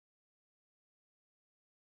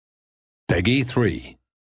Peggy 3.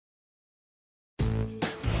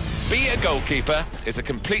 Be a Goalkeeper is a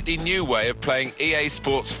completely new way of playing EA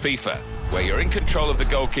Sports FIFA, where you're in control of the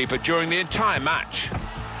goalkeeper during the entire match.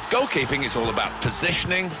 Goalkeeping is all about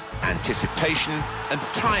positioning, anticipation and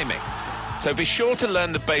timing. So be sure to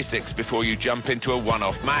learn the basics before you jump into a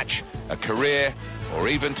one-off match, a career, or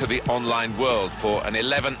even to the online world for an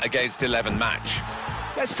 11 against 11 match.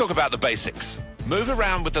 Let's talk about the basics. Move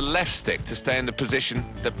around with the left stick to stay in the position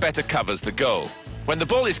that better covers the goal. When the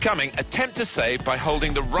ball is coming, attempt to save by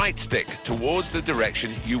holding the right stick towards the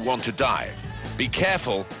direction you want to dive. Be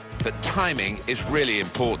careful that timing is really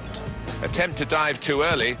important. Attempt to dive too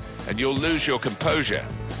early and you'll lose your composure.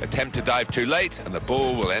 Attempt to dive too late and the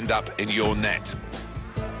ball will end up in your net.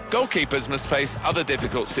 Goalkeepers must face other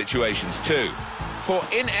difficult situations too. For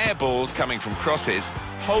in-air balls coming from crosses,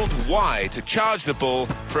 hold Y to charge the ball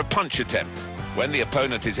for a punch attempt. When the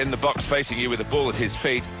opponent is in the box facing you with the ball at his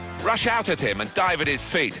feet, rush out at him and dive at his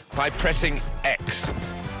feet by pressing X.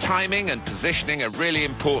 Timing and positioning are really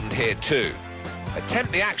important here too.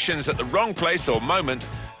 Attempt the actions at the wrong place or moment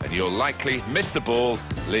and you'll likely miss the ball,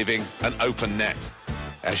 leaving an open net.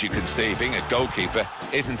 As you can see, being a goalkeeper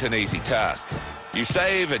isn't an easy task. You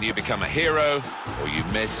save and you become a hero, or you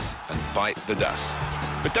miss and bite the dust.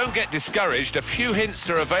 But don't get discouraged. A few hints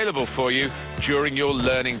are available for you during your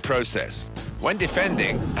learning process. When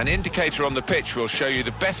defending, an indicator on the pitch will show you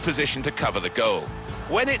the best position to cover the goal.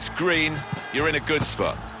 When it's green, you're in a good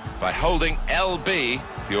spot. By holding LB,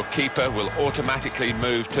 your keeper will automatically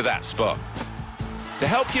move to that spot. To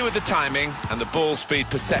help you with the timing and the ball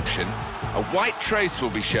speed perception, a white trace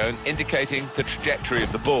will be shown indicating the trajectory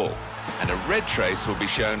of the ball, and a red trace will be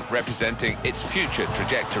shown representing its future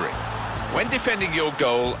trajectory. When defending your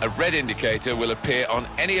goal, a red indicator will appear on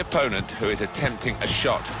any opponent who is attempting a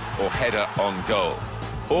shot or header on goal.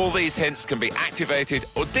 All these hints can be activated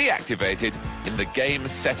or deactivated in the game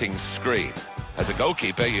settings screen. As a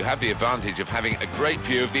goalkeeper, you have the advantage of having a great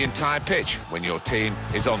view of the entire pitch when your team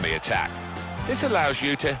is on the attack. This allows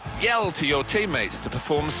you to yell to your teammates to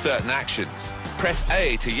perform certain actions. Press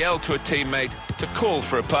A to yell to a teammate to call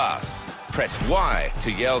for a pass. Press Y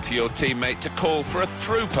to yell to your teammate to call for a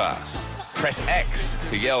through pass. Press X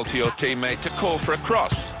to yell to your teammate to call for a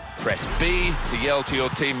cross. Press B to yell to your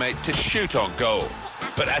teammate to shoot on goal.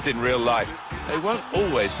 But as in real life, they won't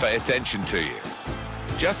always pay attention to you.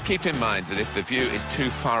 Just keep in mind that if the view is too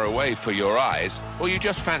far away for your eyes, or you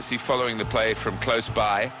just fancy following the play from close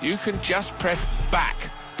by, you can just press back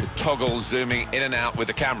to toggle zooming in and out with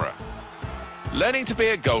the camera. Learning to be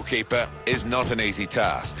a goalkeeper is not an easy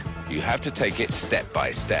task. You have to take it step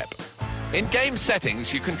by step. In game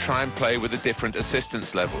settings, you can try and play with the different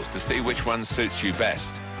assistance levels to see which one suits you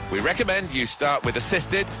best. We recommend you start with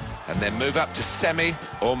assisted and then move up to semi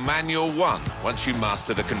or manual 1 once you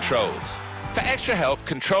master the controls. For extra help,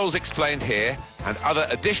 controls explained here and other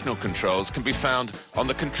additional controls can be found on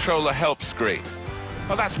the controller help screen.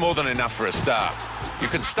 Well, that's more than enough for a start. You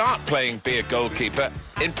can start playing Be a Goalkeeper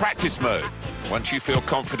in practice mode. Once you feel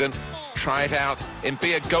confident, try it out in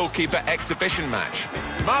Be a Goalkeeper exhibition match.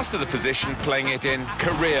 Master the position playing it in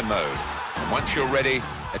career mode. And once you're ready,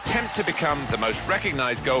 attempt to become the most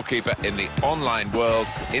recognized goalkeeper in the online world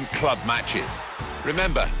in club matches.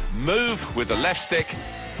 Remember, move with the left stick,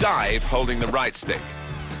 dive holding the right stick.